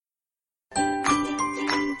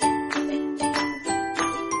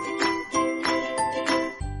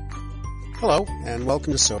Hello, and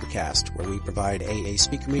welcome to Sobercast, where we provide AA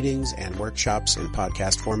speaker meetings and workshops in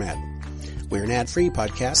podcast format. We're an ad-free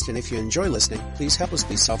podcast, and if you enjoy listening, please help us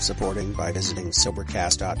be self-supporting by visiting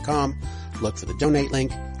Sobercast.com, look for the donate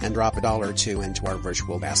link, and drop $1 or $2 into our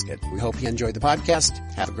virtual basket. We hope you enjoyed the podcast.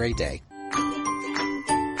 Have a great day.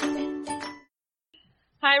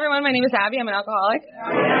 Hi, everyone. My name is Abby. I'm an alcoholic.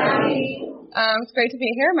 It's great to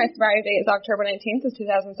be here. My sobriety date is October 19th of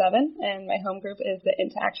 2007, and my home group is the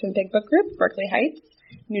Into Action Big Book Group, Berkeley Heights,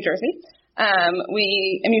 New Jersey. I'm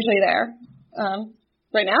usually there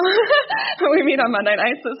right now. We meet on Monday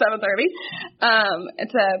nights at 7:30.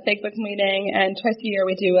 It's a Big Book meeting, and twice a year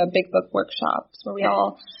we do a Big Book workshop where we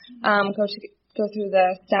all go through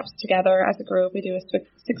the steps together as a group. We do a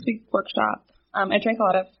 6-week workshop. I drink a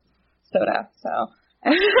lot of soda, so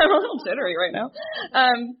I'm a little jittery right now.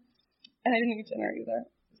 And I didn't eat dinner either.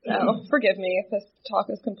 So forgive me if this talk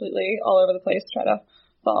is completely all over the place. Try to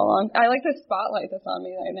follow along. I like the spotlight that's on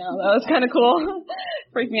me right now. That was kind of cool.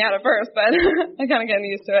 Freaked me out at first, but I'm kind of getting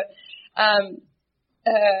used to it.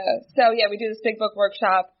 So yeah, we do this Big Book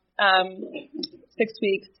workshop, 6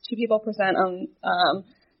 weeks. 2 people present on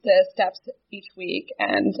the steps each week,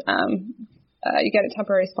 and you get a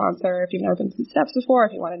temporary sponsor if you've never been to the steps before,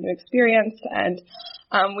 if you want a new experience, and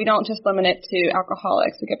we don't just limit it to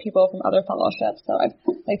alcoholics. We get people from other fellowships. So I've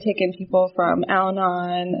taken people from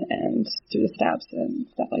Al-Anon and through the steps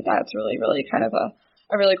and stuff like that. It's really, really kind of a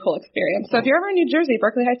really cool experience. So if you're ever in New Jersey,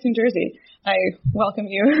 Berkeley Heights, New Jersey, I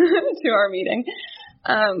welcome you to our meeting.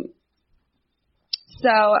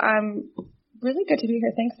 So I'm really good to be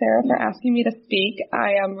here. Thanks, Sarah, for asking me to speak.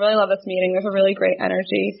 I really love this meeting. There's a really great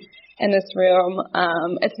energy in this room.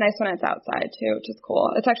 It's nice when it's outside too, which is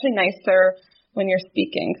cool. It's actually nicer when you're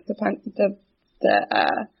speaking, because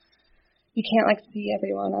you can't see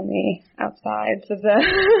everyone on the outsides of the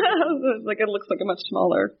it looks like a much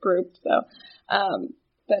smaller group. So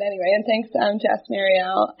but anyway, and thanks Jess,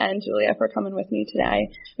 Marielle, and Julia for coming with me today.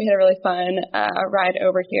 We had a really fun ride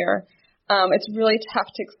over here. It's really tough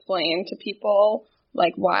to explain to people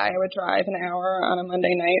why I would drive an hour on a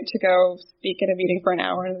Monday night to go speak at a meeting for an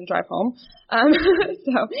hour and then drive home.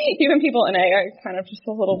 So even people in AA are kind of just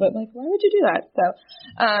a little bit why would you do that? So,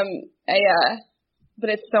 but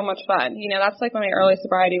it's so much fun. That's what my early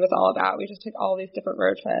sobriety was all about. We just took all these different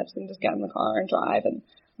road trips and just get in the car and drive, and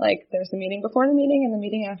there's the meeting before the meeting and the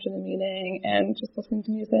meeting after the meeting, and just listening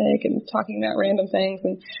to music and talking about random things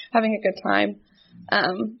and having a good time.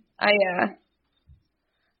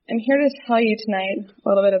 I'm here to tell you tonight a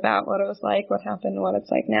little bit about what it was like, what happened, and what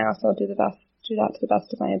it's like now. So I'll do that to the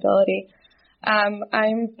best of my ability.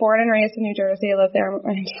 I'm born and raised in New Jersey. I lived there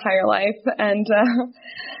my entire life, and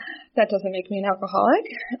that doesn't make me an alcoholic.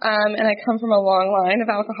 And I come from a long line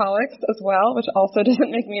of alcoholics as well, which also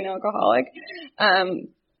doesn't make me an alcoholic.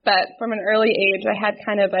 But from an early age, I had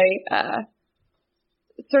kind of a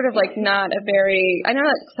sort of not a very. I know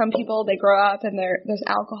that some people, they grow up and there's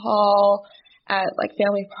alcohol at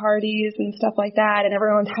family parties and stuff like that, and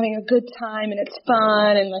everyone's having a good time and it's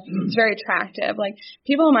fun and it's very attractive.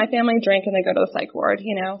 People in my family drink and they go to the psych ward,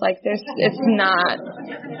 it's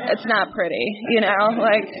not pretty, it's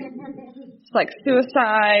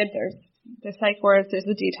suicide, there's the psych wards, there's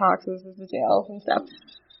the detoxes, there's the jails and stuff.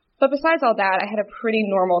 But besides all that, I had a pretty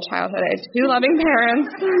normal childhood. I had 2 loving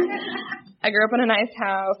parents. I grew up in a nice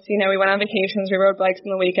house. We went on vacations. We rode bikes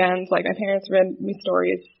on the weekends. My parents read me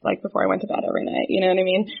stories, before I went to bed every night. You know what I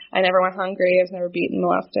mean? I never went hungry. I was never beaten,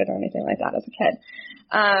 molested, or anything like that as a kid.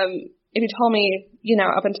 If you told me,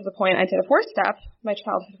 up until the point I did a 4-step, my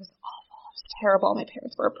childhood was awful. It was terrible. My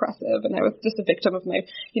parents were oppressive, and I was just a victim of my,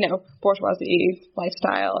 bourgeoisie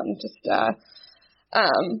lifestyle, and just,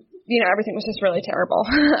 everything was just really terrible.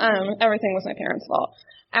 Everything was my parents' fault.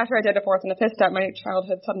 After I did a 4th and a 5th step, my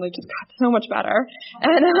childhood suddenly just got so much better.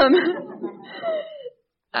 And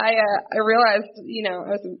I realized, I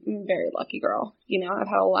was a very lucky girl. I've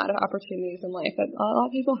had a lot of opportunities in life that a lot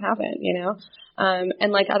of people haven't, and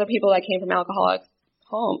other people that came from alcoholic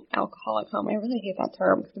home. I really hate that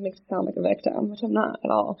term because it makes me sound like a victim, which I'm not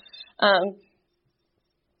at all. I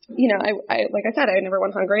like I said, I never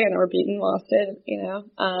went hungry. I never beaten, molested,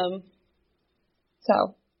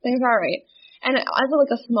 so things are all right. And as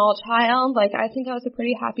a small child, I think I was a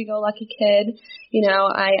pretty happy-go-lucky kid. But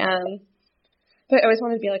I always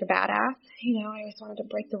wanted to be a badass. I always wanted to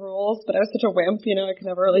break the rules, but I was such a wimp, I could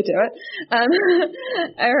never really do it.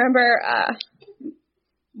 I remember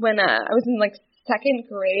when I was in 2nd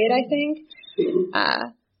grade, I think,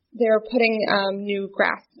 they were putting new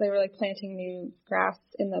grass. They were planting new grass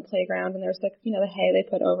in the playground, and there was the hay they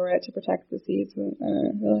put over it to protect the seeds.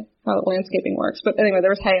 And really how landscaping works, but anyway,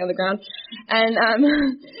 there was hay on the ground, and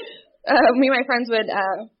me and my friends would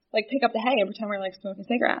like pick up the hay and pretend we were like smoking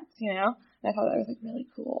cigarettes, you know. And I thought that was like really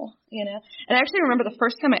cool, you know. And I actually remember the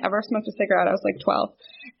first time I ever smoked a cigarette, I was like 12,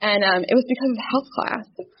 and it was because of health class.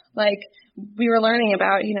 Like we were learning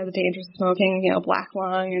about, you know, the dangers of smoking, you know, black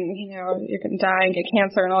lung, and you know you're gonna die and get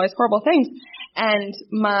cancer and all these horrible things. And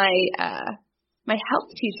my health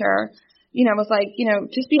teacher, you know, was like, you know,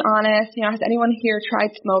 just be honest. You know, has anyone here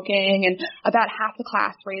tried smoking? And about half the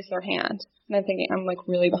class raised their hand. And I'm thinking, I'm like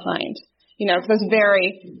really behind, you know, because I was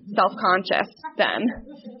very self-conscious then,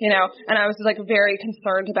 you know, and I was like very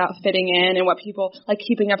concerned about fitting in and what people, like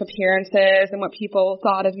keeping up appearances and what people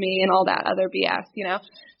thought of me and all that other BS, you know.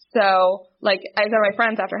 So, like, I got my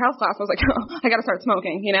friends after health class, I was like, oh, I got to start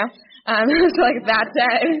smoking, you know. So, like, that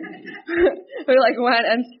day, we, like, went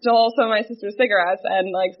and stole some of my sister's cigarettes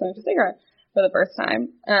and, like, smoked a cigarette for the first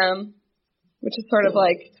time, which is sort of,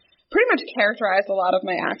 like, pretty much characterized a lot of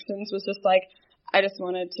my actions, was just, like, I just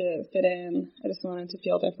wanted to fit in. I just wanted to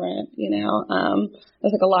feel different, you know. It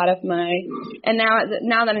was, like, a lot of my, and now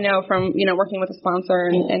that I know from, you know, working with a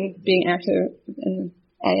sponsor and being active in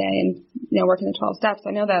AA and, you know, working the 12 steps,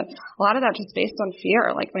 I know that a lot of that just based on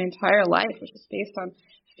fear. Like my entire life was just based on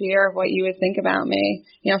fear of what you would think about me,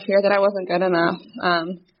 you know, fear that I wasn't good enough,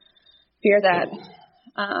 fear that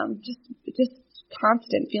just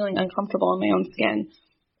constant feeling uncomfortable in my own skin.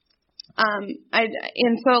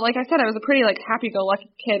 And so, like I said, I was a pretty like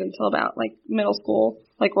happy-go-lucky kid until about like middle school,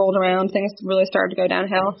 like rolled around, things really started to go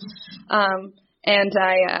downhill. And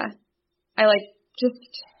I like just,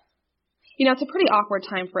 you know, it's a pretty awkward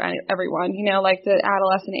time for everyone, you know, like the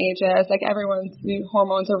adolescent ages, like everyone's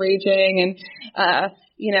hormones are raging and,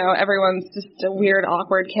 you know, everyone's just a weird,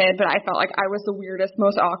 awkward kid. But I felt like I was the weirdest,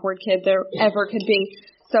 most awkward kid there ever could be.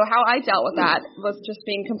 So how I dealt with that was just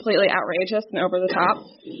being completely outrageous and over the top.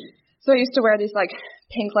 So I used to wear these like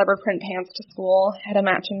pink leopard print pants to school, had a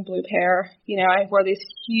matching blue pair. You know, I wore these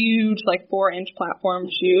huge like 4-inch platform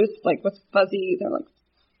shoes, like with fuzzy, they're like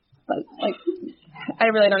I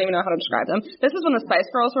really don't even know how to describe them. This is when the Spice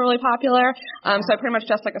Girls were really popular. So I pretty much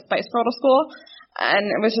dressed like a Spice Girl to school. And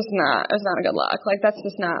it was not a good look. Like that's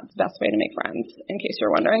just not the best way to make friends, in case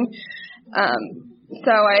you're wondering.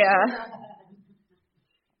 So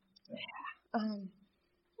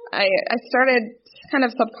I started kind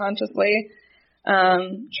of subconsciously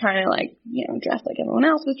trying to like, you know, dress like everyone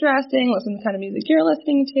else was dressing, listen to the kind of music you're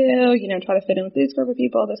listening to, you know, try to fit in with this group of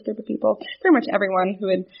people, pretty much everyone who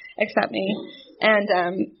would accept me. And,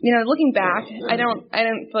 you know, looking back, I don't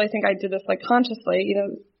really think I did this like consciously, you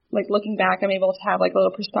know, like looking back, I'm able to have like a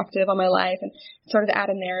little perspective on my life and sort of add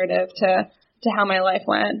a narrative to how my life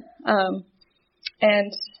went.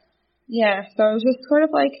 And yeah, so it was just sort of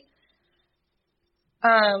like,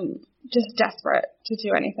 just desperate to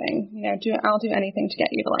do anything, you know, I'll do anything to get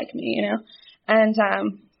you to like me, you know. And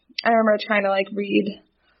I remember trying to like read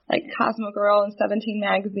like Cosmo Girl and 17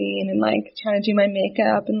 magazine and like trying to do my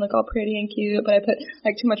makeup and look all pretty and cute, but I put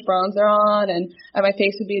like too much bronzer on and my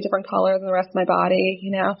face would be a different color than the rest of my body,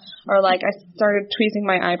 you know. Or like I started tweezing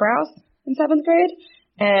my eyebrows in 7th grade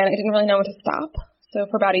and I didn't really know when to stop. So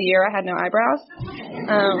for about a year I had no eyebrows.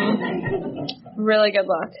 Really good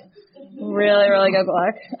luck. Really, really good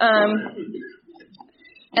luck.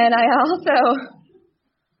 And I also,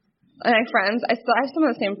 my friends, I have some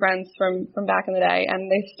of the same friends from back in the day,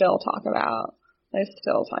 and they still talk about, like,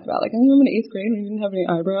 I remember in 8th grade when you didn't have any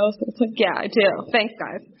eyebrows. So it's like, yeah, I do. Thanks,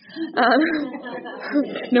 guys.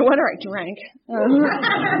 No wonder I drank.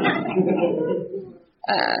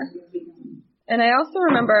 And I also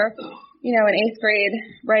remember, you know, in 8th grade,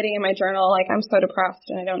 writing in my journal, like, I'm so depressed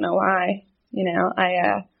and I don't know why. You know,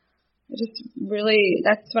 just really,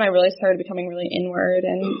 that's when I really started becoming really inward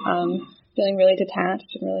and feeling really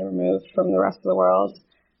detached and really removed from the rest of the world.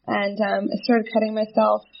 And I started cutting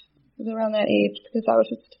myself. It was around that age because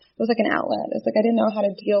it was like an outlet. It's like I didn't know how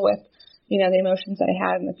to deal with, you know, the emotions that I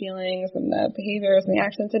had and the feelings and the behaviors and the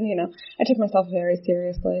actions. And, you know, I took myself very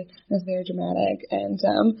seriously. It was very dramatic. And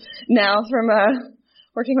now from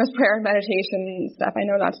working with prayer and meditation and stuff, I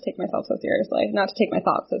know not to take myself so seriously, not to take my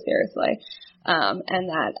thoughts so seriously. And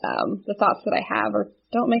that the thoughts that I have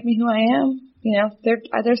don't make me who I am. You know,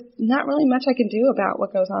 there's not really much I can do about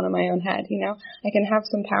what goes on in my own head. You know, I can have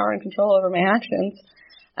some power and control over my actions.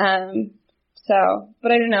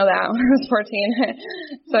 But I didn't know that when I was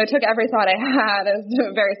 14. So I took every thought I had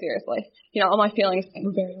very seriously. You know, all my feelings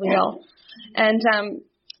were very real. And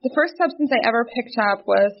the first substance I ever picked up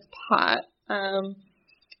was pot,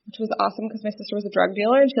 which was awesome because my sister was a drug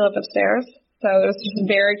dealer and she lived upstairs. So it was just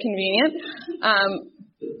very convenient.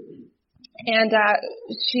 And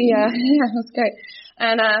she, yeah, it was great.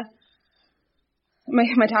 And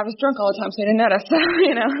my dad was drunk all the time, so I didn't notice. So,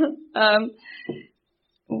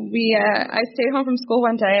 I stayed home from school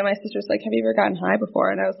one day, and my sister's like, have you ever gotten high before?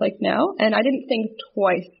 And I was like, no. And I didn't think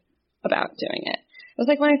twice about doing it. It was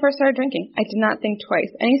like when I first started drinking. I did not think twice.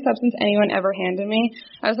 Any substance anyone ever handed me,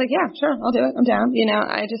 I was like, yeah, sure, I'll do it. I'm down.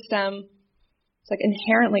 I just was like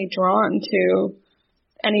inherently drawn to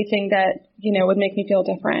anything that, would make me feel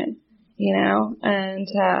different, and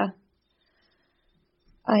so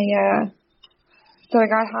I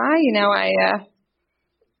got high, I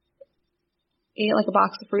ate like a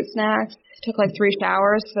box of fruit snacks, took like 3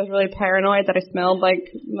 showers because I was really paranoid that I smelled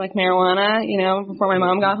like marijuana, before my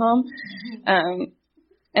mom got home.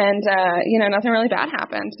 Nothing really bad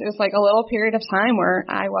happened. It was like a little period of time where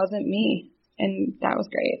I wasn't me, and that was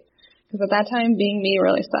great. Because at that time, being me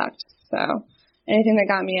really sucked. So anything that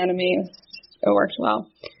got me out of me, it worked well.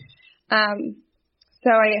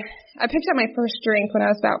 So I picked up my first drink when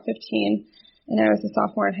I was about 15, and I was a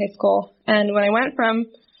sophomore in high school. And when I went from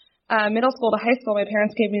middle school to high school, my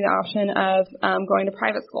parents gave me the option of going to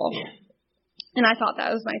private school. And I thought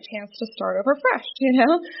that was my chance to start over fresh,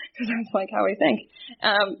 because that's like how we think.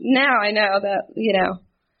 Now I know that,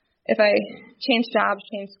 if I change jobs,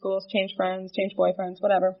 change schools, change friends, change boyfriends,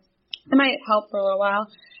 whatever, it might help for a little while.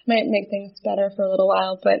 It might make things better for a little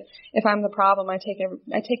while. But if I'm the problem, I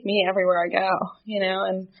take me everywhere I go,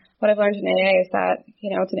 and what I've learned in AA is that,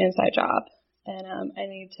 it's an inside job. And I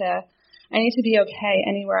need to be okay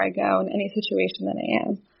anywhere I go in any situation that I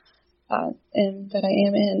am, in.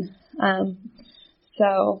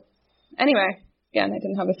 So anyway, again, I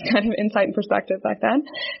didn't have this kind of insight and perspective back then.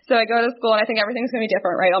 So I go to school and I think everything's going to be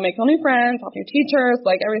different, right? I'll make all new friends, I'll have new teachers,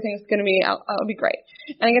 like everything's going to be, it'll be great.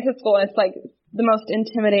 And I get to school and it's like the most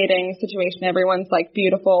intimidating situation. Everyone's like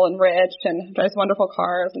beautiful and rich and drives wonderful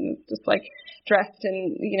cars and just like dressed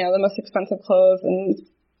in, the most expensive clothes and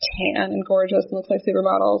tan and gorgeous and looks like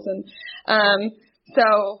supermodels. And,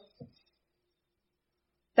 so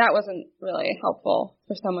that wasn't really helpful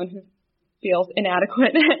for someone who feels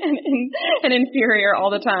inadequate and inferior all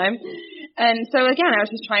the time. And so again, I was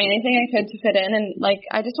just trying anything I could to fit in, and like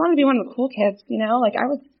I just wanted to be one of the cool kids, like I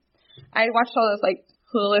watched all those like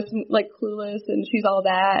Clueless and She's All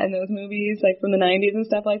That and those movies like from the 90s and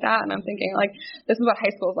stuff like that, and I'm thinking like this is what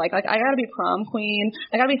high school is like I gotta be prom queen,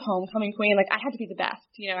 I gotta be homecoming queen, like I had to be the best,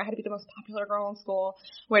 I had to be the most popular girl in school,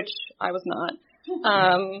 which I was not.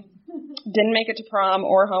 Didn't make it to prom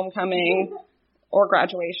or homecoming or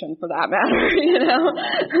graduation for that matter,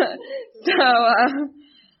 So,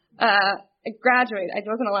 I graduated. I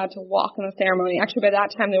wasn't allowed to walk in the ceremony. Actually, by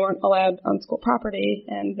that time, they weren't allowed on school property,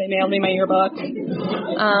 and they mailed me my yearbook.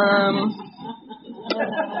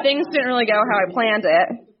 Things didn't really go how I planned it.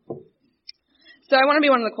 So I want to be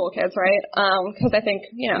one of the cool kids, right? Because I think,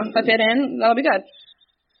 if I fit in, that'll be good.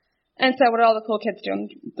 And so what do all the cool kids do on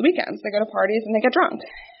the weekends? They go to parties and they get drunk.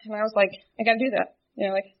 And I was like, I got to do that.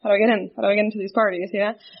 How do I get in? How do I get into these parties?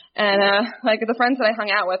 And, the friends that I hung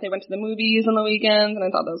out with, they went to the movies on the weekends, and I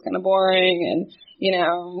thought that was kind of boring, and,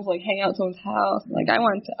 like, hang out at someone's house. Like, I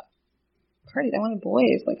wanted to party. I wanted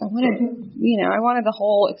boys. Like, I wanted the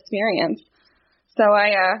whole experience. So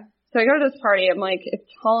I go to this party. I'm like, it's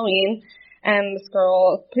Halloween, and this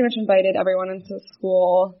girl pretty much invited everyone into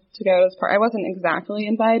school to go to this party. I wasn't exactly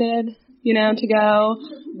invited, to go,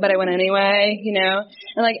 but I went anyway,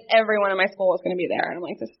 and like everyone in my school was going to be there. And I'm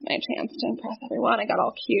like, this is my chance to impress everyone. I got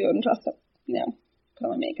all cute and dressed up, put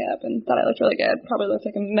on my makeup and thought I looked really good. Probably looked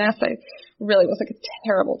like a mess. I really was like a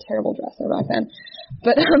terrible, terrible dresser back then.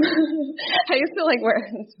 But, I used to like wear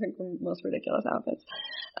the most ridiculous outfits.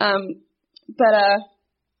 So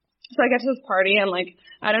I get to this party and like,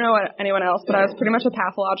 I don't know what anyone else, but I was pretty much a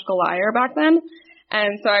pathological liar back then.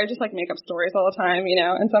 And so I just like make up stories all the time,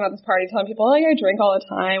 and so I'm at this party telling people, like I drink all the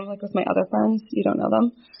time, like with my other friends, you don't know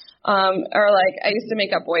them. Or like I used to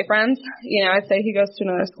make up boyfriends, I'd say he goes to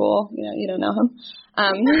another school, you don't know him.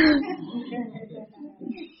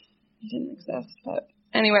 He didn't exist, but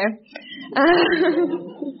anyway,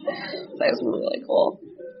 that was really cool.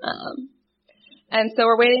 And so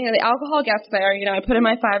we're waiting, and the alcohol gets there, I put in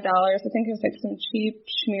my $5. I think it was like some cheap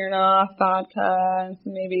Smirnoff vodka and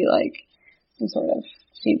some maybe like some sort of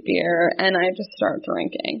cheap beer, and I just start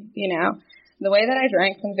drinking, The way that I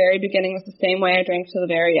drank from the very beginning was the same way I drank to the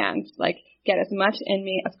very end, like get as much in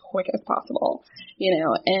me as quick as possible,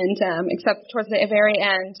 and except towards the very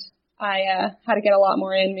end, I had to get a lot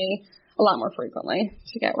more in me a lot more frequently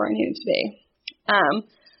to get where I needed to be.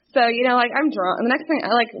 So, like I'm drunk, and the next thing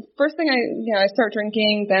first thing I start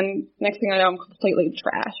drinking, then next thing I know I'm completely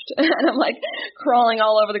trashed, and I'm like crawling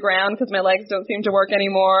all over the ground because my legs don't seem to work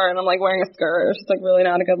anymore, and I'm like wearing a skirt, which is like really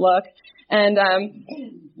not a good look. And,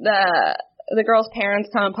 the girls' parents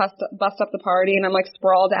come and bust up the party, and I'm like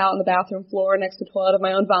sprawled out on the bathroom floor next to the toilet of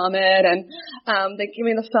my own vomit, and they give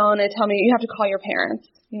me the phone and tell me, you have to call your parents.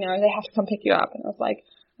 You know, they have to come pick you up. And I was like,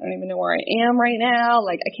 I don't even know where I am right now.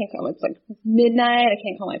 Like, I can't call. It's like midnight. I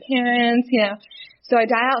can't call my parents, you know. So I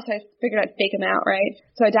dial, so I figured I'd fake them out, right?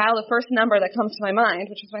 So I dial the first number that comes to my mind,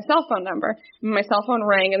 which is my cell phone number. And my cell phone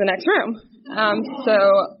rang in the next room. So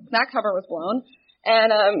that cover was blown.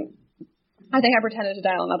 And I think I pretended to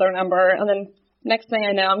dial another number. And then next thing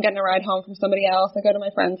I know, I'm getting a ride home from somebody else. I go to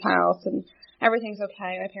my friend's house, and everything's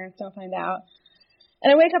okay. My parents don't find out.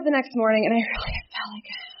 And I wake up the next morning, and I really felt like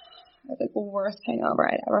it was like the worst hangover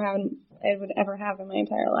I would ever have in my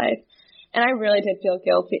entire life. And I really did feel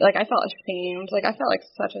guilty. Like, I felt ashamed. Like, I felt like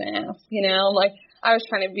such an ass, you know? Like, I was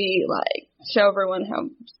trying to be, like, show everyone how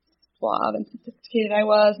suave and sophisticated I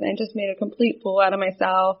was, and I just made a complete fool out of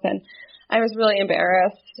myself, and I was really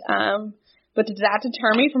embarrassed. But did that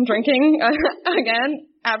deter me from drinking again?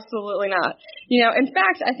 Absolutely not. You know, in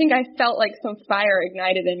fact, I think I felt like some fire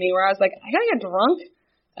ignited in me where I was like, I gotta get drunk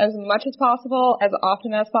as much as possible, as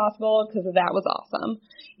often as possible, because that was awesome,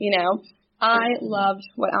 you know? I loved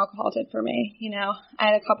what alcohol did for me. You know, I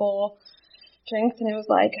had a couple drinks and it was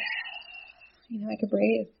like, you know, I could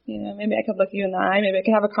breathe. You know, maybe I could look you in the eye. Maybe I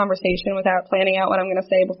could have a conversation without planning out what I'm going to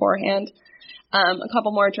say beforehand. A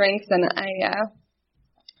couple more drinks and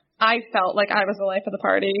I felt like I was the life of the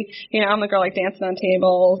party. You know, I'm the girl like dancing on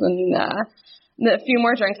tables, and a few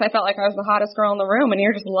more drinks, I felt like I was the hottest girl in the room, and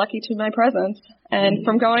you're just lucky to my presence. And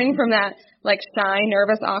from going from that like shy,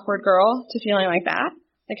 nervous, awkward girl to feeling like that.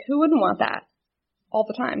 Like, who wouldn't want that all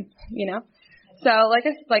the time, you know? So, like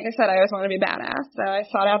I said, I always wanted to be badass. So I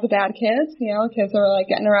sought out the bad kids, you know, kids that were, like,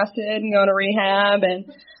 getting arrested and going to rehab. And,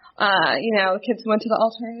 you know, kids who went to the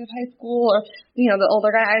alternative high school, or, you know, the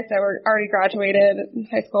older guys that were already graduated in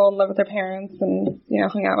high school and lived with their parents and, you know,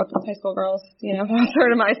 hung out with the high school girls. You know, that was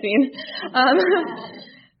sort of my scene.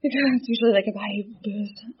 Because it's usually, like, a buy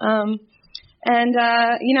booze. And,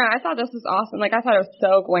 you know, I thought this was awesome. Like, I thought it was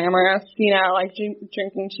so glamorous, you know, like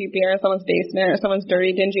drinking cheap beer in someone's basement or someone's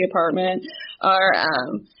dirty, dingy apartment. Or,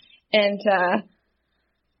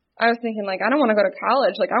 I was thinking, like, I don't want to go to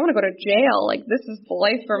college. Like, I want to go to jail. Like, this is the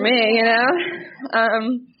life for me, you know?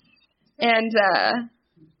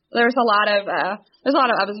 There's a lot of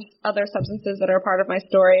other substances that are a part of my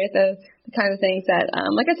story. The kind of things that,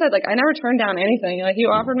 like I said, like, I never turned down anything. Like,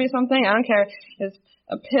 you offered me something, I don't care. It's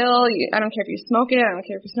a pill, I don't care if you smoke it, I don't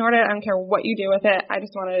care if you snort it, I don't care what you do with it, I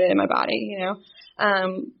just wanted it in my body, you know.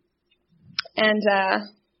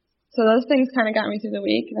 So those things kind of got me through the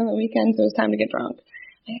week, and on the weekends it was time to get drunk.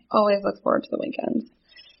 I always look forward to the weekends,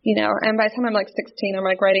 you know. And by the time I'm like 16, I'm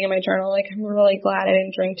like writing in my journal, like, I'm really glad I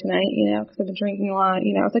didn't drink tonight, you know, because I've been drinking a lot,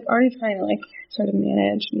 you know. I was like already trying to like sort of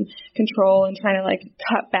manage and control and trying to like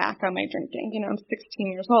cut back on my drinking. You know, I'm 16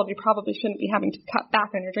 years old. You probably shouldn't be having to cut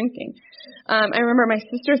back on your drinking. I remember my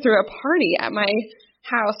sister threw a party at my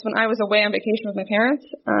house when I was away on vacation with my parents,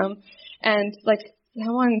 and like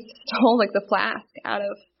someone stole like the flask out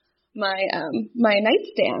of my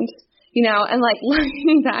nightstand. You know, and like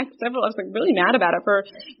looking back, I was like really mad about it for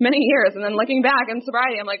many years. And then looking back in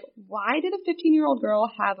sobriety, I'm like, why did a 15-year-old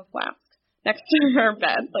girl have a flask next to her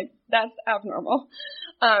bed? Like, that's abnormal.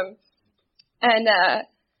 And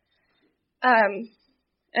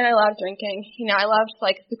I love drinking. You know, I loved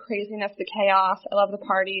like the craziness, the chaos. I love the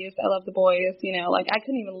parties. I love the boys. You know, like I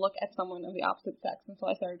couldn't even look at someone of the opposite sex until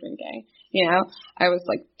I started drinking. You know, I was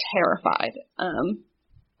like terrified.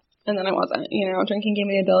 And then I wasn't, you know. Drinking gave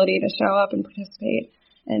me the ability to show up and participate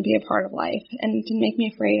and be a part of life, and it didn't make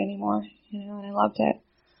me afraid anymore, you know, and I loved it.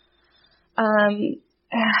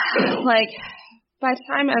 Like, by the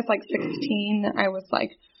time I was like 16, I was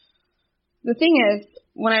like, the thing is,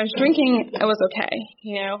 when I was drinking, it was okay,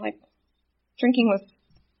 you know, like, drinking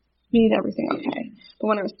made everything okay. But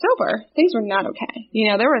when I was sober, things were not okay. You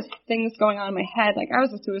know, there was things going on in my head, like, I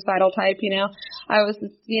was a suicidal type, you know. I was,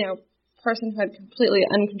 you know, person who had completely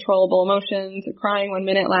uncontrollable emotions, crying one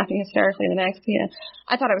minute, laughing hysterically the next. You know,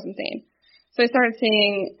 I thought I was insane. So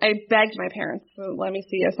I begged my parents to let me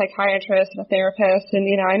see a psychiatrist and a therapist, and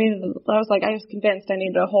you know, I was convinced I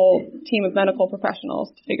needed a whole team of medical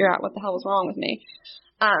professionals to figure out what the hell was wrong with me.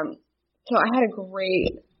 So I had a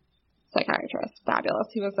great psychiatrist,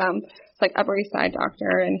 fabulous. He was like Upper East Side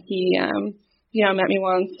doctor, and he you know, met me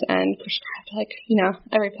once and prescribed like, you know,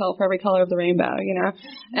 every pill for every color of the rainbow, you know.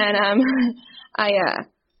 And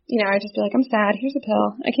you know, I'd just be like, I'm sad, here's a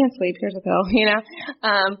pill. I can't sleep, here's a pill, you know.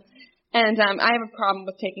 And I have a problem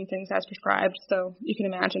with taking things as prescribed, so you can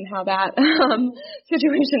imagine how that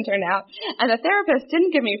situation turned out. And the therapist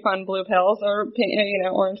didn't give me fun blue pills or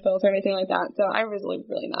orange pills or anything like that, so I was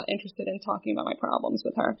really not interested in talking about my problems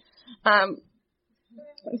with her.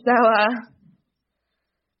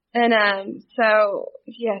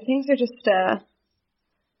 Things are just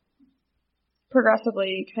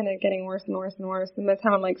progressively kind of getting worse and worse and worse. And by the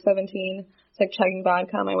time I'm like 17, it's like chugging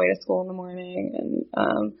vodka on my way to school in the morning,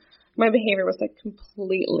 and my behavior was like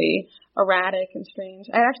completely erratic and strange.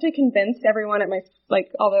 I actually convinced everyone at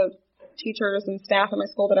all the teachers and staff at my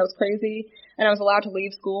school that I was crazy, and I was allowed to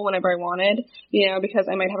leave school whenever I wanted, because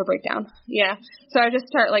I might have a breakdown. Yeah. So I just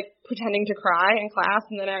start like pretending to cry in class,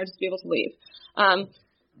 and then I would just be able to leave.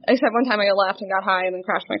 Except one time I left and got high and then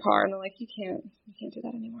crashed my car, and they're like, you can't do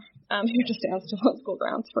that anymore. You just stand still on school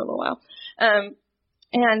grounds for a little while.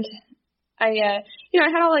 And I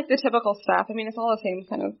had all like the typical stuff. I mean, it's all the same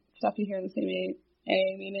kind of stuff you hear in the same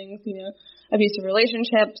AA meetings, abusive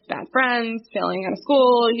relationships, bad friends, failing out of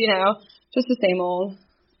school, just the same old,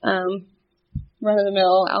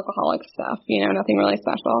 run-of-the-mill alcoholic stuff, nothing really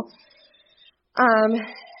special.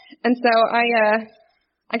 And so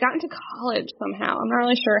I got into college somehow. I'm not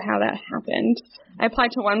really sure how that happened. I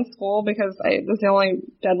applied to one school because it was the only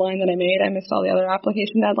deadline that I made. I missed all the other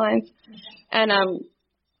application deadlines. And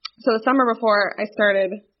so the summer before I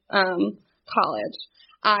started college,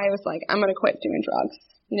 I was like, I'm going to quit doing drugs.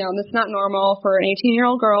 It's not normal for an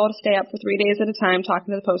 18-year-old girl to stay up for 3 days at a time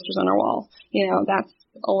talking to the posters on her wall. That's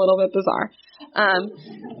a little bit bizarre.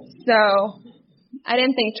 So I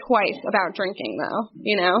didn't think twice about drinking, though.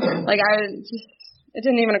 It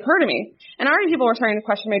didn't even occur to me. And already people were starting to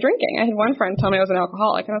question my drinking. I had one friend tell me I was an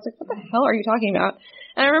alcoholic, and I was like, what the hell are you talking about?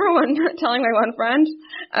 And I remember telling my one friend,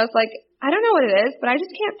 I was like, I don't know what it is, but I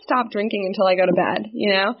just can't stop drinking until I go to bed,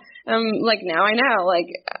 now I know,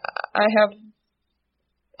 I have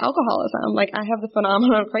alcoholism. I have the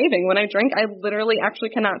phenomenon of craving. When I drink, I literally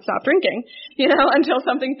actually cannot stop drinking, until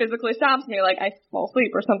something physically stops me, like I fall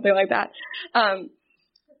asleep or something like that.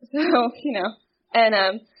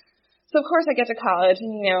 So of course I get to college,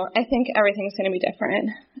 and, I think everything's going to be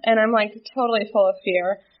different. And I'm totally full of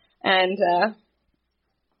fear. And,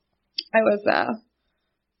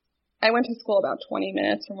 I went to school about 20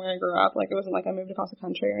 minutes from where I grew up. It wasn't like I moved across the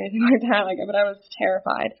country or anything like that. But I was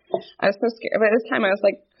terrified. I was so scared. But at this time I was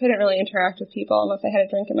couldn't really interact with people unless I had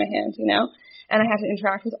a drink in my hand, and I had to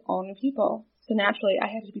interact with all new people. So naturally I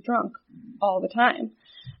had to be drunk all the time.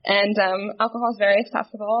 And, alcohol is very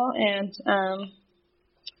accessible, and,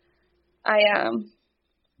 I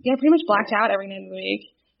pretty much blacked out every night of the week.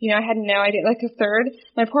 I had no idea.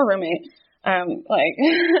 My poor roommate,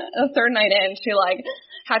 the third night in, she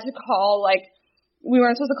had to call we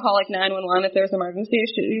weren't supposed to call 911 if there was an emergency.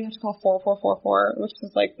 You have to call 4444, which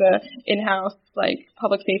is the in-house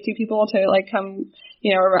public safety people to come,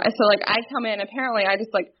 so I come in, apparently I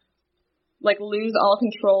just lose all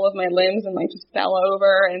control of my limbs and just fell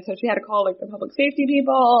over, and so she had to call the public safety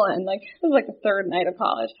people, and this was the third night of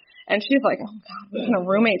college. And she's like, oh God, what kind of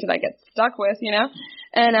roommate did I get stuck with,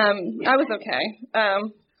 And I was okay.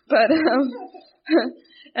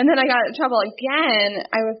 And then I got in trouble again.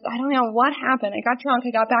 I don't know what happened. I got drunk.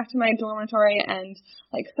 I got back to my dormitory, and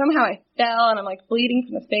somehow I fell, and I'm bleeding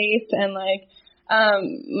from the face, and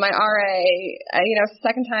my RA, it's the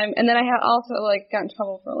second time. And then I had also got in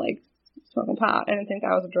trouble for smoking pot. I didn't think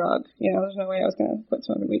that was a drug. There's no way I was going to quit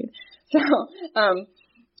smoking weed. So,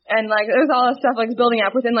 and there was all this stuff building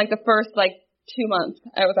up within the first 2 months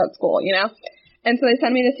I was at school, And so they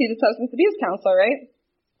sent me to see the substance abuse counselor, right?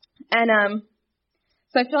 And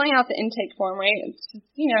so I'm filling out the intake form, right? It's just,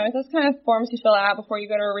 it's those kind of forms you fill out before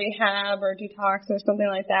you go to a rehab or detox or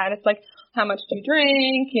something like that. It's how much do you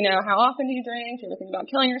drink? How often do you drink? Do you ever think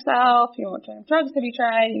about killing yourself? What kind of drugs have you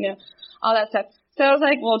tried? All that stuff. So I was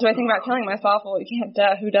like, well, do I think about killing myself? Well, you can't,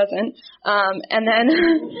 duh, who doesn't? And then,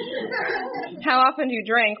 how often do you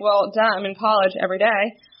drink? Well, duh, I'm in college every day.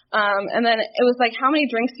 And then it was how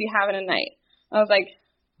many drinks do you have in a night? I was like,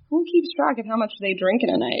 who keeps track of how much they drink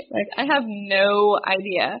in a night? I have no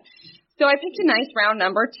idea. So I picked a nice round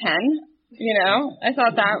number, 10, I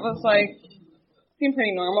thought that was seemed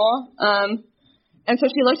pretty normal. And so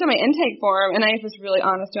she looked at my intake form, and I was really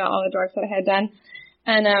honest about all the drugs that I had done.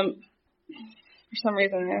 And, for some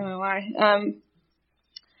reason, I don't know why.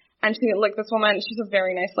 And she, this woman, she's a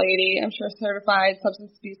very nice lady. I'm sure a certified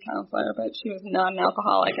substance abuse counselor, but she was not an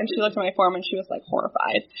alcoholic. And she looked at my form, and she was,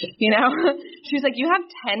 horrified, She was like, you have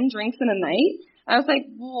 10 drinks in a night? I was like,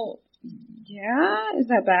 well, yeah, is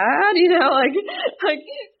that bad?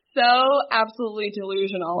 So absolutely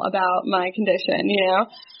delusional about my condition,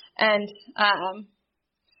 And,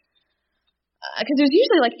 because there's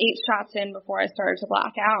usually like 8 shots in before I started to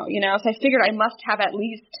black out, so I figured I must have at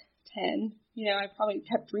least 10. I probably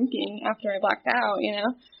kept drinking after I blacked out,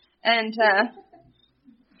 and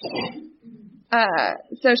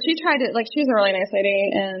so she tried to, like, she's a really nice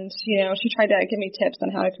lady, and, she tried to give me tips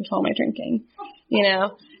on how to control my drinking,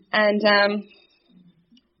 and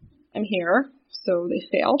I'm here, so they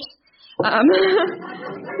failed.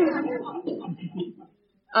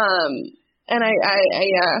 And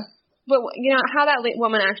but how that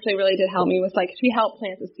woman actually really did help me was, like, she helped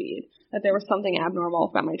plant the seed that there was something abnormal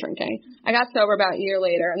about my drinking. I got sober about a year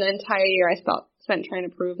later, and the entire year I spent trying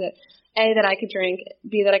to prove that, A, that I could drink,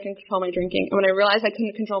 B, that I can control my drinking. And when I realized I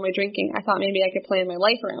couldn't control my drinking, I thought maybe I could plan my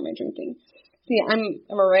life around my drinking. See, I'm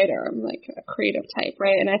a writer. I'm like a creative type,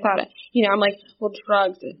 right? And I thought, I'm like, well,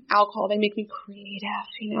 drugs, alcohol, they make me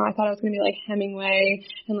creative. I thought I was going to be like Hemingway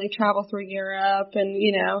and like travel through Europe and,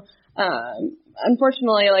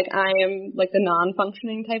 unfortunately, like, I am like the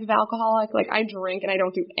non-functioning type of alcoholic. Like, I drink and I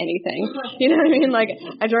don't do anything. You know what I mean? Like,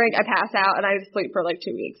 I drink, I pass out, and I just sleep for like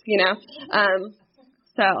 2 weeks,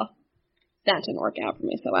 So that didn't work out for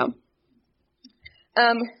me so well.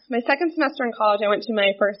 My second semester in college, I went to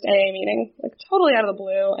my first AA meeting, like totally out of the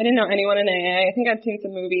blue. I didn't know anyone in AA. I think I'd seen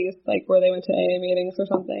some movies, like, where they went to AA meetings or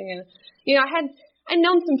something. And, I'd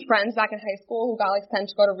known some friends back in high school who got, like, sent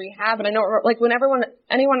to go to rehab. And I know, like, when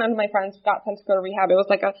anyone of my friends got sent to go to rehab, it was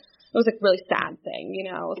like a really sad thing, It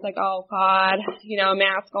was like, oh, God,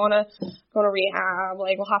 Matt's going to rehab.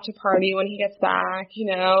 Like, we'll have to party when he gets back,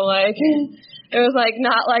 like, it was like,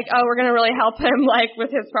 not like, oh, we're going to really help him, like,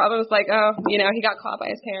 with his problems. Like, oh, he got caught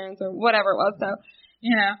by his parents or whatever it was. So,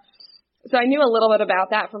 so I knew a little bit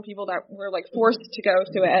about that from people that were, like, forced to go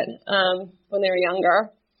to it, when they were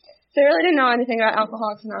younger. So I really didn't know anything about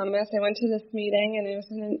Alcoholics Anonymous. I went to this meeting, and it was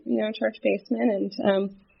in a church basement,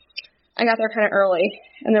 and I got there kind of early,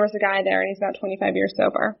 and there was a guy there, and he's about 25 years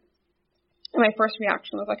sober. And my first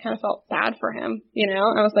reaction was I kind of felt bad for him,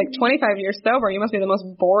 I was like, 25 years sober, you must be the most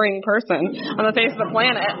boring person on the face of the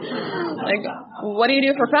planet. Like, what do you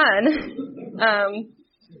do for fun?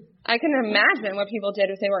 I can imagine what people did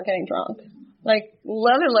if they weren't getting drunk. Like,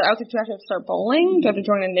 literally, I was like, do I have to start bowling? Do I have to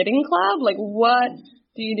join a knitting club? Like, what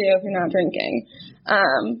do you do if you're not drinking?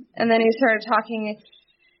 And then he started talking,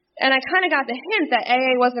 and I kind of got the hint that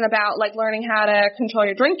AA wasn't about, like, learning how to control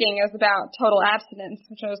your drinking. It was about total abstinence,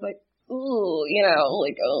 which I was like, ooh,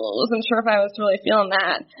 wasn't sure if I was really feeling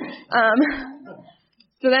that.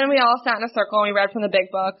 So then we all sat in a circle, and we read from the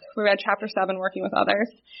big book. We read chapter 7, Working with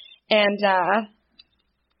Others. And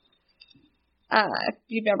if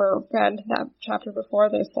you've ever read that chapter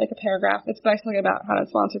before, there's like a paragraph. It's basically about how to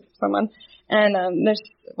sponsor someone. And there's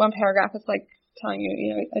one paragraph that's like telling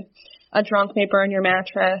you, a drunk may burn your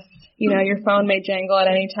mattress. Your phone may jangle at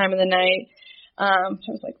any time of the night. I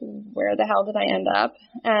was like, where the hell did I end up?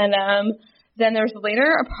 And then there's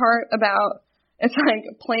later a part about, it's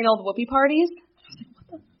like plain old whoopee parties.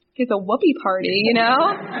 I was like, what the fuck is a whoopee party,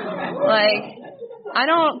 Like, I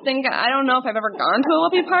don't know if I've ever gone to a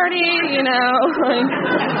whoopee party, Like,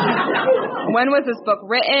 when was this book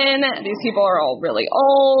written? These people are all really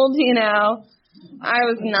old, I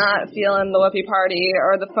was not feeling the whoopee party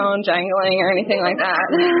or the phone jangling or anything like that.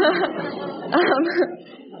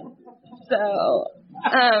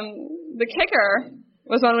 The kicker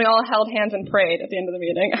was when we all held hands and prayed at the end of the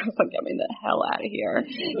meeting. I was like, get me the hell out of here,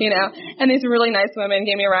 And these really nice women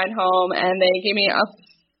gave me a ride home, and they gave me a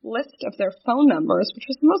list of their phone numbers, which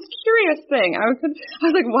was the most curious thing. I was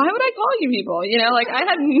like, why would I call you people? Like, I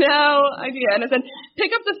had no idea. And it said, pick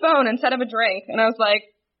up the phone and set up a drink. And I was like,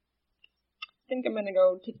 I think I'm going to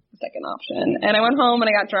go take the second option. And I went home and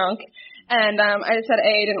I got drunk. And I just said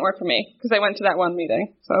AA didn't work for me because I went to that one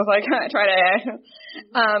meeting. So I was like, I tried AA.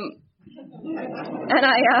 And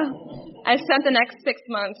I spent the next 6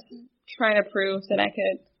 months trying to prove that I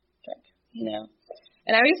could drink,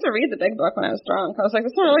 And I used to read the big book when I was drunk. I was like,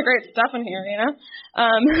 there's some really great stuff in here, And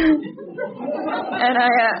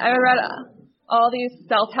I read all these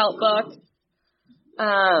self-help books,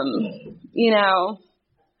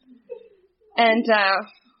 And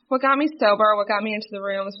what got me sober, what got me into the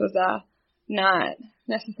rooms was not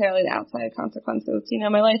necessarily the outside consequences.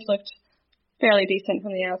 My life looked fairly decent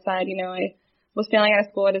from the outside. I was failing out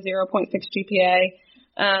of school at a 0.6 GPA.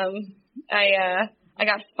 I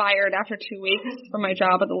got fired after 2 weeks from my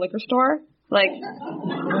job at the liquor store. Like,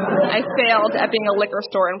 I failed at being a liquor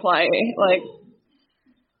store employee. Like,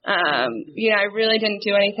 I really didn't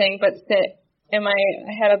do anything but sit in I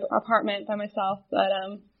had an apartment by myself, but,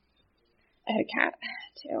 I had a cat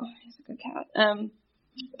too. He's a good cat.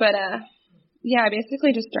 I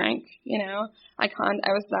basically just drank, I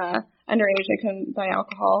was, underage. I couldn't buy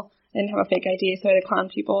alcohol. I didn't have a fake ID, so I had to con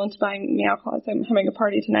people into buying me alcohol. So I'm having a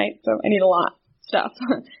party tonight, so I need a lot of stuff,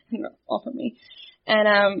 all from me.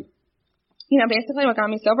 And, basically what got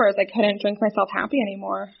me sober is I couldn't drink myself happy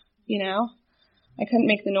anymore, I couldn't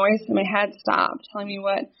make the noise in my head stop telling me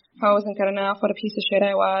how I wasn't good enough, what a piece of shit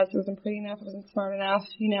I was wasn't pretty enough, I wasn't smart enough,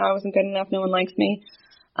 I wasn't good enough, no one likes me.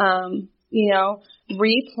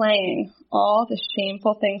 Replaying all the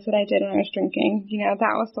shameful things that I did when I was drinking,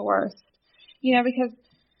 that was the worst. Because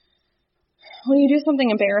when you do something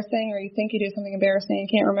embarrassing or you think you do something embarrassing, you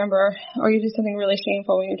can't remember, or you do something really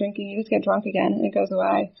shameful when you're drinking, you just get drunk again and it goes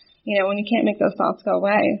away. When you can't make those thoughts go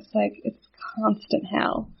away, it's like it's constant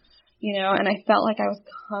hell, and I felt like I was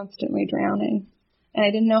constantly drowning. And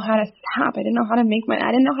I didn't know how to stop. I didn't know how to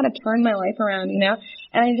I didn't know how to turn my life around, And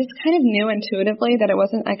I just kind of knew intuitively that it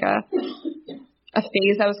wasn't like a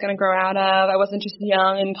phase I was going to grow out of. I wasn't just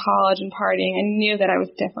young in college and partying. I knew that I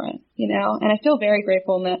was different, And I feel very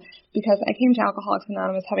grateful in that because I came to Alcoholics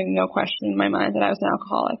Anonymous having no question in my mind that I was an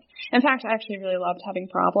alcoholic. In fact, I actually really loved having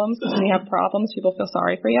problems because when you have problems, people feel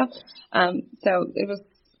sorry for you. So it was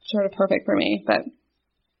sort of perfect for me. But,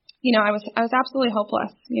 I was absolutely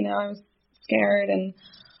hopeless. I was scared and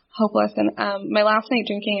hopeless. And my last night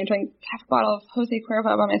drinking, I drank half a bottle of Jose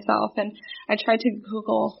Cuervo by myself, and I tried to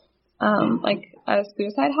Google a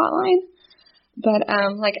suicide hotline, but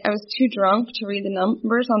I was too drunk to read the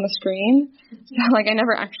numbers on the screen, so I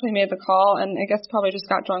never actually made the call, and I guess probably just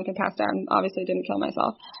got drunk and passed out, and obviously didn't kill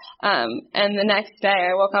myself. And the next day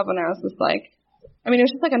I woke up and I was just it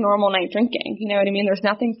was just like a normal night drinking, you know what I mean? There's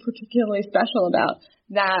nothing particularly special about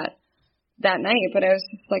that night, but I was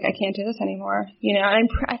just I can't do this anymore, and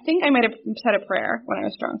I think I might have said a prayer when I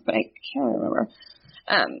was drunk, but I can't remember.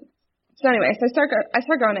 So anyway, I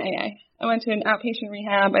started going to AA. I went to an outpatient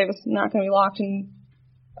rehab. I was not going to be locked in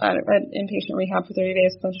inpatient rehab for 30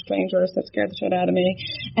 days with a bunch of strangers that scared the shit out of me.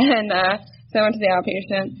 And so I went to the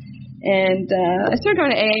outpatient. And I started going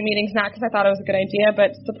to AA meetings, not because I thought it was a good idea,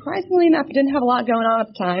 but surprisingly enough, I didn't have a lot going on at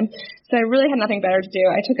the time. So I really had nothing better to do.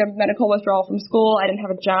 I took a medical withdrawal from school. I didn't have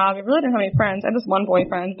a job. I really didn't have any friends. I had this one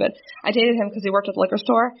boyfriend, but I dated him because he worked at the liquor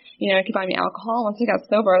store. He could buy me alcohol. Once I got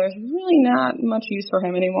sober, there's really not much use for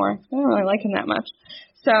him anymore. I don't really like him that much.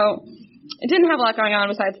 So I didn't have a lot going on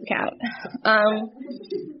besides the cat.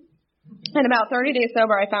 And about 30 days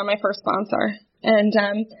sober, I found my first sponsor. And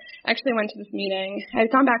actually went to this meeting. I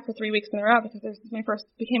had gone back for 3 weeks in a row because it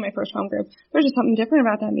became my first home group. There was just something different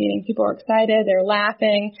about that meeting. People were excited. They were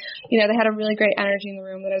laughing. They had a really great energy in the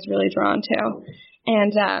room that I was really drawn to.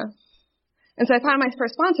 And so I found my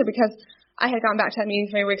first sponsor because I had gone back to that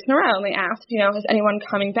meeting 3 weeks in a row, and they asked, is anyone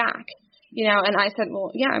coming back? And I said,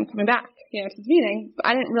 well, yeah, I'm coming back, to this meeting. But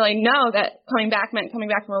I didn't really know that coming back meant coming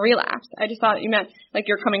back from a relapse. I just thought you meant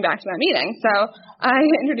you're coming back to that meeting. So I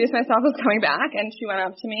introduced myself as coming back, and she went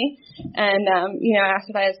up to me and, I asked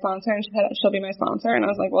if I had a sponsor, and she said she'll be my sponsor. And I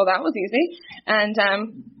was like, well, that was easy. And,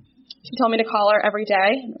 she told me to call her every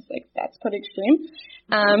day. And I was like, that's pretty extreme.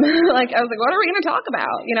 I was like, what are we going to talk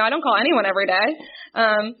about? I don't call anyone every day.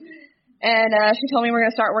 And she told me we're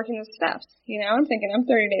going to start working the steps. I'm thinking I'm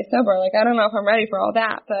 30 days sober. I don't know if I'm ready for all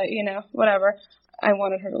that, but, whatever. I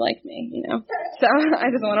wanted her to like me, So I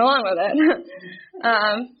just went along with it.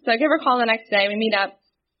 So I give her a call the next day. We meet up.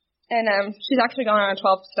 And she's actually going on a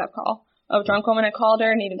 12-step call. A drunk woman had called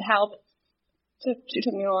her, needed help. So she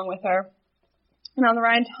took me along with her. And on the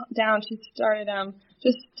ride down, she started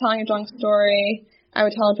just telling a drunk story. I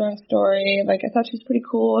would tell a drunk story. I thought she was pretty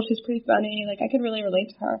cool. She was pretty funny. I could really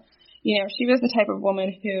relate to her. She was the type of woman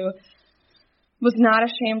who was not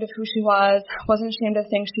ashamed of who she was, wasn't ashamed of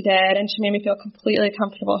things she did, and she made me feel completely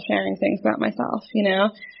comfortable sharing things about myself,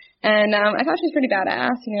 And I thought she was pretty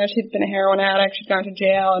badass. She'd been a heroin addict, she'd gone to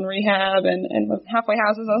jail and rehab and was halfway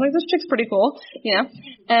houses. I was like, this chick's pretty cool,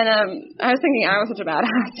 And I was thinking I was such a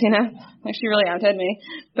badass, she really outdid me.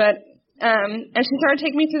 But and she started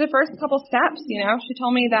taking me through the first couple steps, She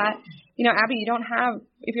told me that, Abby,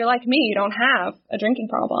 if you're like me, you don't have a drinking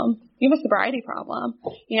problem. You have a sobriety problem.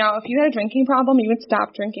 If you had a drinking problem, you would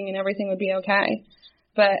stop drinking and everything would be okay.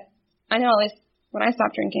 But I know at least when I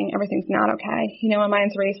stop drinking, everything's not okay. My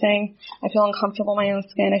mind's racing. I feel uncomfortable in my own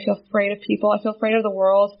skin. I feel afraid of people. I feel afraid of the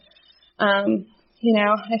world. I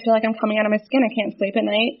feel like I'm coming out of my skin. I can't sleep at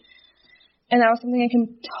night. And that was something I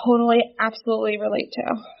can totally, absolutely relate to.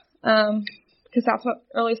 Because that's what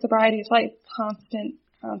early sobriety is like. Constant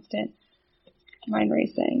mind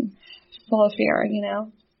racing, full of fear,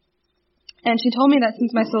 And she told me that since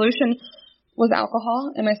my solution was alcohol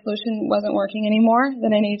and my solution wasn't working anymore, then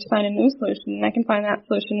I needed to find a new solution. And I can find that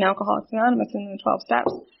solution in Alcoholics Anonymous in the 12 steps.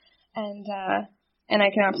 And And I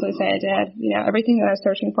can absolutely say I did. You know, everything that I was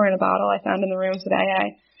searching for in a bottle, I found in the rooms of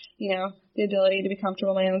AA. You know, the ability to be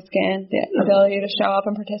comfortable in my own skin, the ability to show up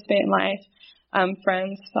and participate in life,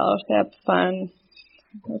 friends, fellowship, fun.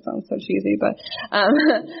 That sounds so cheesy, but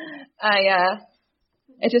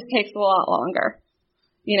it just takes a lot longer,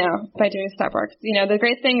 you know, by doing step work. You know, the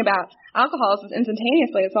great thing about alcohol is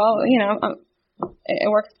instantaneously. It's all, you know,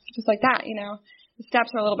 it works just like that, you know. The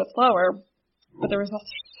steps are a little bit slower, but the results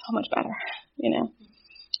are so much better, you know.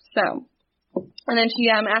 So, and then she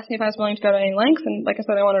asked me if I was willing to go to any lengths, and like I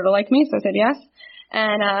said, I wanted her to like me, so I said yes.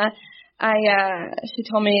 And she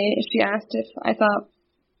told me, she asked if I thought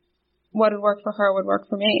what would work for her would work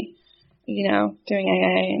for me, you know, doing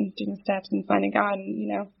AA and doing steps and finding God, and,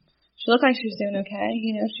 you know, she looked like she was doing okay.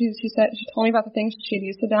 You know, she told me about the things she had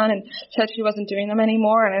used to done and said she wasn't doing them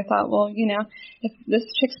anymore. And I thought, well, you know, if this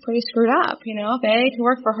chick's pretty screwed up, you know, if AA could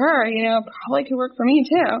work for her, you know, it probably could work for me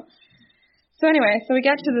too. So anyway, so we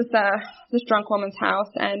get to this drunk woman's house,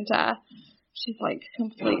 and she's like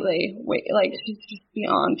completely she's just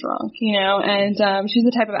beyond drunk, you know, and she's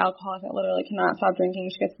the type of alcoholic that literally cannot stop drinking.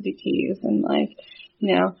 She gets the DTs and, like,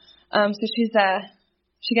 you know, so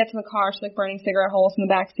she gets in the car, she's like burning cigarette holes in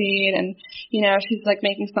the back seat, and, you know, she's like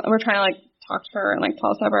making we're trying to like talk to her and like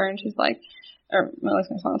tell us about her, and she's like, or at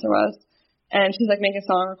least my sponsor was, and she's like making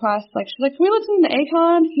song requests, like she's like, can we listen to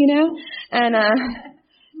Akon, you know? And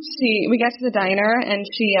we get to the diner, and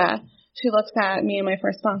she looks at me and my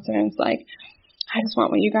first sponsor and is like, I just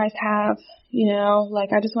want what you guys have, you know,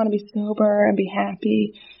 like I just want to be sober and be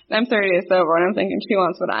happy. And I'm 30 days sober, and I'm thinking she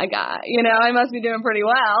wants what I got, you know, I must be doing pretty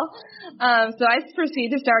well. So I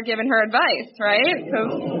proceed to start giving her advice, right? So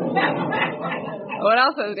what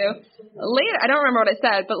else did I do? Later, I don't remember what I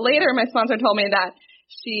said, but later my sponsor told me that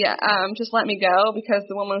she just let me go because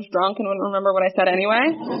the woman was drunk and wouldn't remember what I said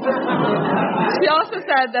anyway. She also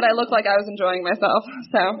said that I looked like I was enjoying myself.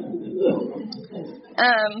 So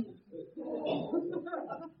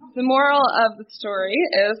the moral of the story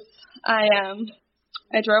is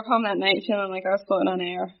I drove home that night feeling like I was floating on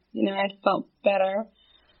air. You know, I felt better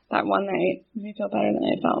that one night. Made me feel better than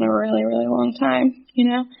I felt in a really, really long time, you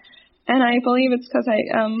know. And I believe it's because I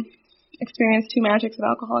experienced two magics of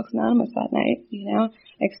Alcoholics Anonymous that night, you know.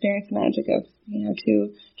 I experienced the magic of, you know,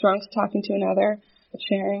 two drunks talking to another,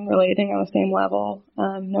 sharing, relating on the same level.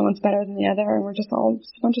 No one's better than the other, and we're just all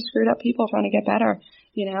a bunch of screwed up people trying to get better,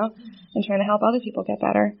 you know, and trying to help other people get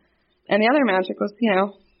better. And the other magic was, you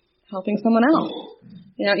know, helping someone else.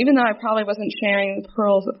 You know, even though I probably wasn't sharing the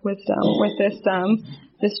pearls of wisdom with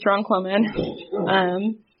this drunk woman,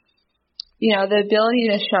 you know, the ability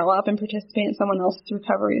to show up and participate in someone else's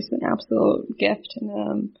recovery is an absolute gift,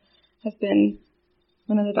 and has been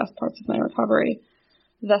one of the best parts of my recovery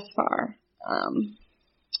thus far.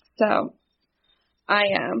 So I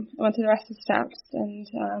went through the rest of the steps,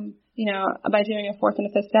 and you know, by doing a fourth and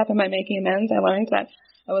a fifth step and by making amends, I learned that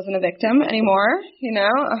I wasn't a victim anymore. You know,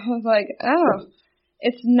 I was like, oh,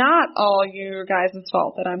 it's not all you guys'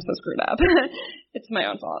 fault that I'm so screwed up. It's my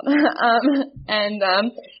own fault. And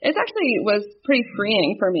it actually was pretty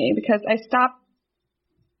freeing for me because I stopped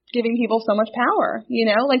giving people so much power, you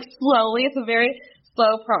know, like slowly. It's a very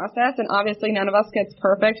slow process, and obviously none of us gets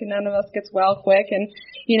perfect and none of us gets well quick, and,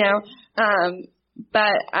 you know,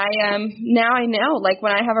 but now I know, like,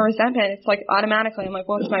 when I have a resentment, it's like automatically I'm like,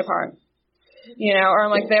 what's my part? You know, or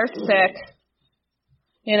I'm like, they're sick,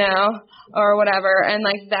 you know, or whatever. And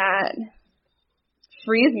like that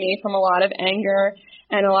frees me from a lot of anger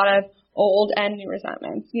and a lot of old and new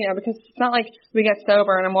resentments, you know, because it's not like we get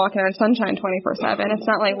sober and I'm walking on sunshine 24/7. It's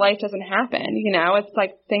not like life doesn't happen, you know, it's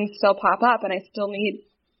like things still pop up, and I still need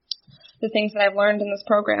the things that I've learned in this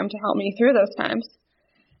program to help me through those times.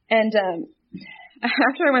 And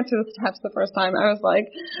after I went through the steps the first time, I was like,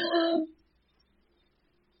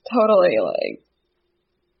 totally like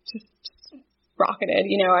just rocketed,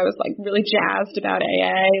 you know. I was like really jazzed about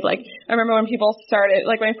AA. Like, I remember when people started,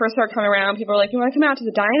 like when I first started coming around, people were like, you want to come out to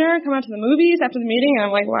the diner, come out to the movies after the meeting? And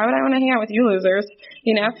I'm like, why would I want to hang out with you losers,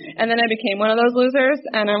 you know? And then I became one of those losers,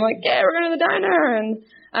 and I'm like, yeah, we're going to the diner. And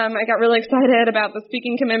I got really excited about the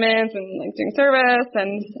speaking commitments and like doing service,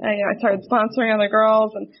 and I started sponsoring other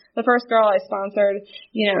girls. And the first girl I sponsored,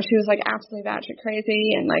 you know, she was like absolutely batshit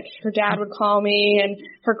crazy, and like her dad would call me, and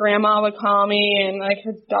her grandma would call me, and like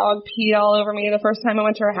her dog peed all over me the first time I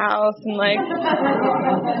went to her house, and like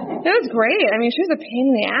it was great. I mean, she was a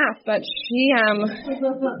pain in the ass, but she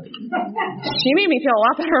made me feel a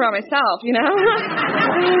lot better about myself, you know.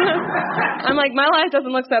 I'm like, my life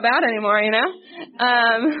doesn't look so bad anymore, you know.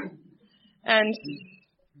 And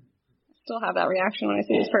still have that reaction when I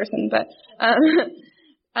see this person, but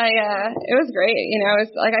It was great. It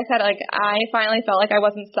was, like I said, like I finally felt like I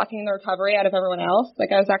wasn't sucking the recovery out of everyone else.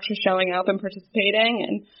 Like I was actually showing up and participating.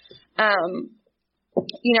 And,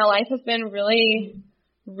 life has been really,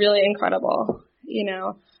 really incredible,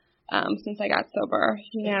 since I got sober.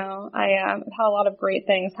 I've had a lot of great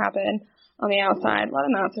things happen on the outside, a lot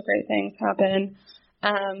of not so great things happen.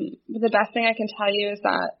 But the best thing I can tell you is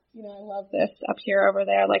that, I love this up here, over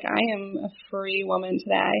there. Like I am a free woman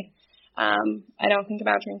today. I don't think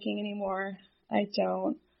about drinking anymore. I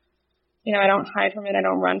don't hide from it. I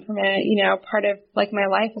don't run from it. Part of like my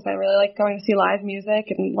life is I really like going to see live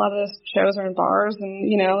music, and a lot of those shows are in bars,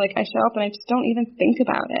 and, like I show up and I just don't even think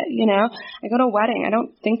about it. I go to a wedding. I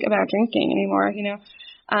don't think about drinking anymore,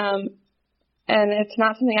 and it's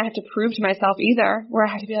not something I have to prove to myself either, where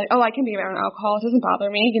I have to be like, oh, I can be around alcohol. It doesn't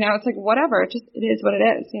bother me. It's like, whatever. It is what it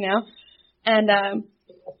is, and,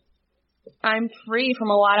 I'm free from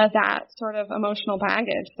a lot of that sort of emotional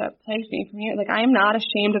baggage that plagued me from you. Like, I am not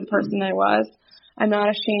ashamed of the person I was. I'm not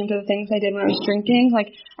ashamed of the things I did when I was drinking. Like,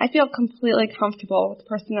 I feel completely comfortable with the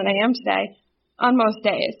person that I am today on most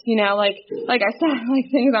days. Like I said, like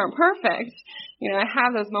things aren't perfect. I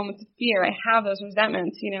have those moments of fear. I have those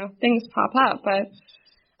resentments. Things pop up, but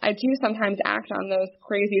I do sometimes act on those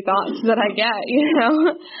crazy thoughts that I get,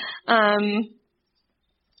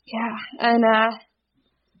 yeah. And,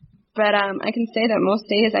 but I can say that most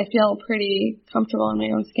days I feel pretty comfortable in my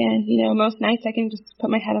own skin. Most nights I can just put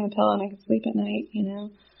my head on the pillow and I can sleep at night,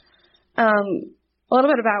 A little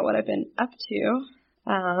bit about what I've been up to.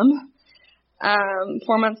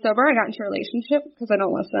 4 months sober, I got into a relationship because I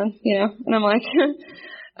don't listen, and I'm like,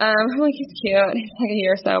 he's cute. He's like a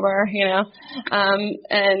year sober,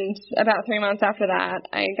 and about 3 months after that,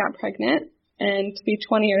 I got pregnant. And to be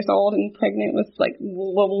 20 years old and pregnant was like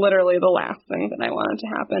literally the last thing that I wanted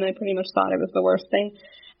to happen. I pretty much thought it was the worst thing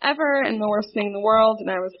ever and the worst thing in the world.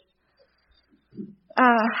 And I was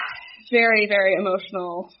very, very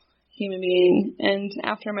emotional human being. And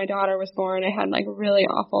after my daughter was born, I had like really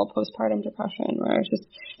awful postpartum depression where I was just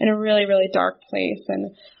in a really, really dark place.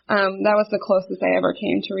 And that was the closest I ever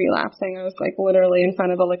came to relapsing. I was like literally in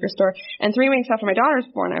front of a liquor store. And 3 weeks after my daughter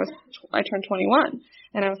was born, I turned 21.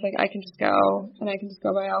 And I was like, I can just go, and I can just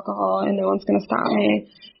go buy alcohol, and no one's going to stop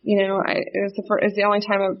me. It was the only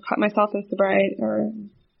time I've cut myself in sobriety,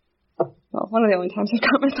 one of the only times I've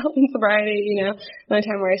cut myself in sobriety, the only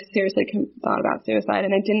time where I seriously thought about suicide,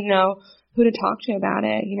 and I didn't know who to talk to about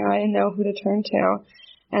it. I didn't know who to turn to.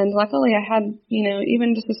 And luckily I had,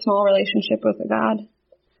 even just a small relationship with a God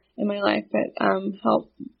in my life that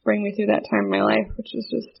helped bring me through that time in my life, which was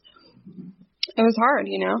just, it was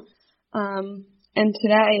hard, And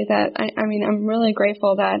today I'm really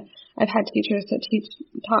grateful that I've had teachers that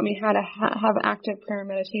taught me how to have active prayer and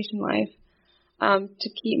meditation life, to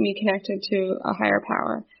keep me connected to a higher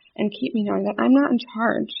power and keep me knowing that I'm not in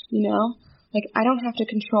charge, like I don't have to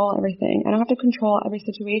control everything. I don't have to control every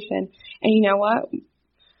situation. And you know what?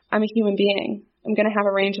 I'm a human being. I'm going to have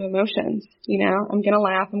a range of emotions, I'm going to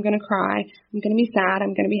laugh. I'm going to cry. I'm going to be sad.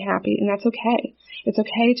 I'm going to be happy. And that's okay. It's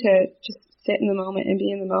okay to just sit in the moment and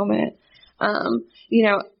be in the moment.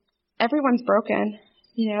 Everyone's broken,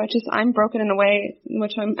 it's just, I'm broken in a way in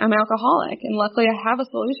which I'm alcoholic, and luckily I have a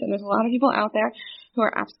solution. There's a lot of people out there who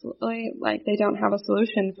are absolutely like, they don't have a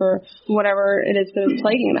solution for whatever it is that is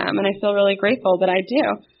plaguing them. And I feel really grateful that I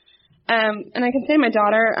do. And I can say my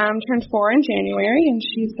daughter, turned 4 in January, and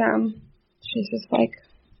she's just like,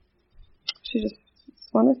 it's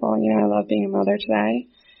wonderful. I love being a mother today.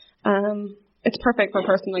 It's perfect for a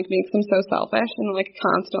person like me because I'm so selfish and like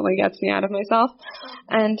constantly gets me out of myself.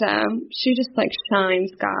 And she just like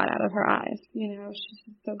shines God out of her eyes. She's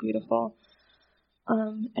just so beautiful.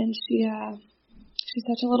 And she's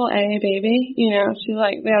such a little AA baby. She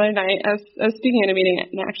like the other night I was speaking at a meeting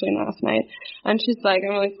actually last night, and she's like,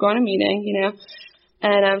 I'm like going to a meeting,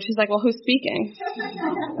 And she's like, well, who's speaking?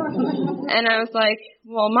 And I was like,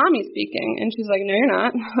 well, Mommy's speaking. And she's like, no, you're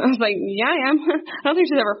not. I was like, yeah, I am. I don't think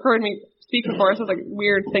she's ever heard me speak before, so it's like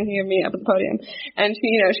weird thinking of me up at the podium. And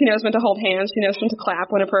she knows when to hold hands. She knows when to clap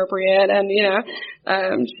when appropriate. And,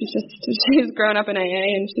 she's grown up in AA,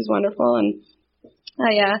 and she's wonderful. And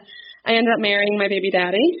I ended up marrying my baby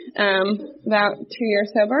daddy, about 2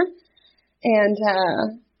 years sober. And,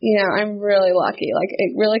 I'm really lucky. Like,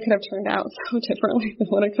 it really could have turned out so differently than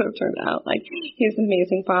what it could have turned out. Like, he's an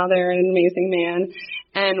amazing father and an amazing man,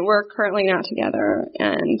 and we're currently not together,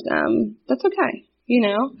 and that's okay,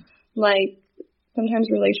 Like, sometimes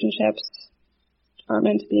relationships aren't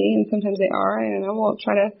meant to be, and sometimes they are. I don't know. We'll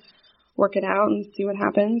try to work it out and see what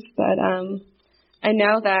happens, but I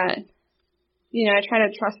know that I try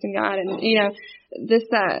to trust in God, and, this,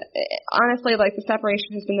 honestly, like, the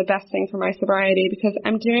separation has been the best thing for my sobriety, because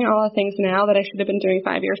I'm doing all the things now that I should have been doing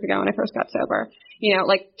 5 years ago when I first got sober,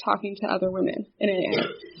 like talking to other women in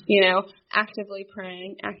AA, actively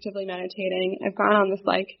praying, actively meditating. I've gone on this,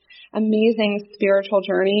 like, amazing spiritual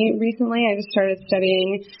journey recently. I just started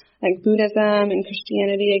studying, like, Buddhism and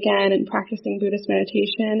Christianity again, and practicing Buddhist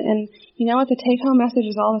meditation, and you know what, the take-home message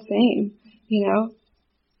is all the same,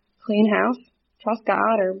 clean house, trust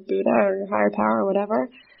God or Buddha or your higher power or whatever,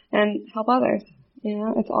 and help others.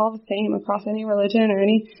 It's all the same across any religion or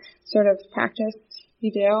any sort of practice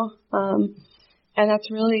you do. And that's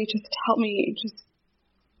really just helped me just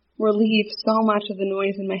relieve so much of the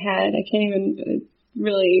noise in my head. I can't even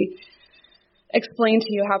really explain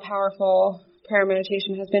to you how powerful prayer and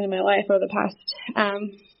meditation has been in my life over the past,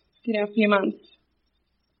 few months.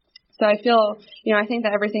 So I feel, I think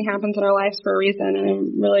that everything happens in our lives for a reason, and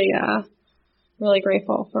I'm really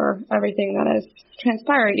grateful for everything that has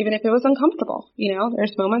transpired, even if it was uncomfortable.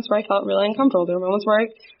 There's moments where I felt really uncomfortable. There were moments where I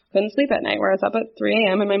couldn't sleep at night, where I was up at 3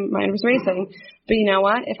 a.m. and my mind was racing. But you know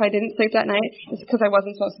what? If I didn't sleep that night, it's because I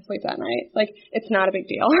wasn't supposed to sleep that night. Like, it's not a big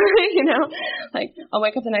deal, Like, I'll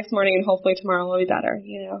wake up the next morning and hopefully tomorrow will be better,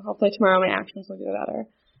 Hopefully tomorrow my actions will be better.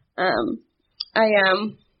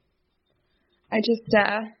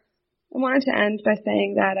 I wanted to end by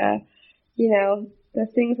saying that, the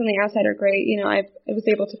things on the outside are great. I was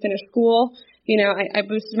able to finish school. I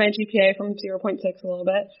boosted my GPA from 0.6 a little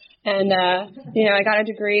bit. And, I got a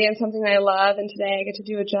degree in something that I love. And today I get to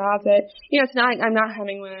do a job that, I'm not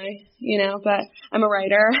Hemingway, but I'm a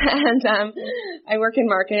writer. And, I work in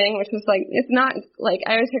marketing, which is like, it's not like,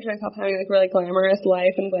 I always picture myself having like really glamorous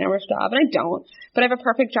life and glamorous job. And I don't. But I have a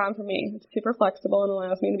perfect job for me. It's super flexible and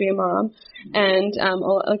allows me to be a mom. And,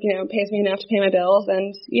 pays me enough to pay my bills.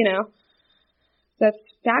 And, that's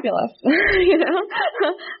fabulous.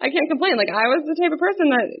 I can't complain. Like, I was the type of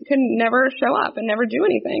person that could never show up and never do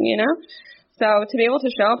anything, So to be able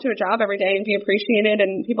to show up to a job every day and be appreciated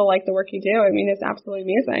and people like the work you do, it's absolutely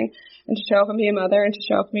amazing. And to show up and be a mother and to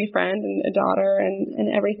show up and be a friend and a daughter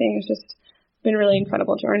and everything has just been a really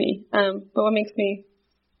incredible journey. But what makes me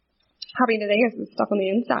happy today is the stuff on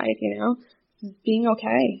the inside, being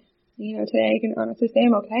okay. Today I can honestly say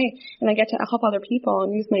I'm okay. And I get to help other people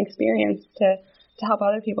and use my experience to help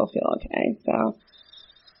other people feel okay. So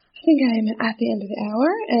I think I'm at the end of the hour,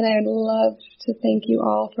 and I'd love to thank you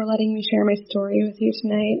all for letting me share my story with you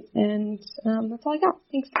tonight. And that's all I got.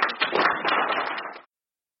 Thanks.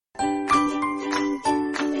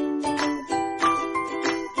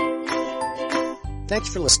 Thanks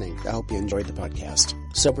for listening. I hope you enjoyed the podcast.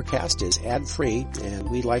 Sobercast is ad-free, and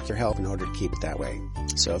we'd like your help in order to keep it that way.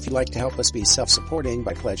 So if you'd like to help us be self-supporting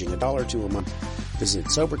by pledging $1 or $2 a month, visit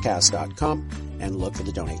Sobercast.com and look for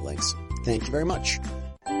the donate links. Thank you very much.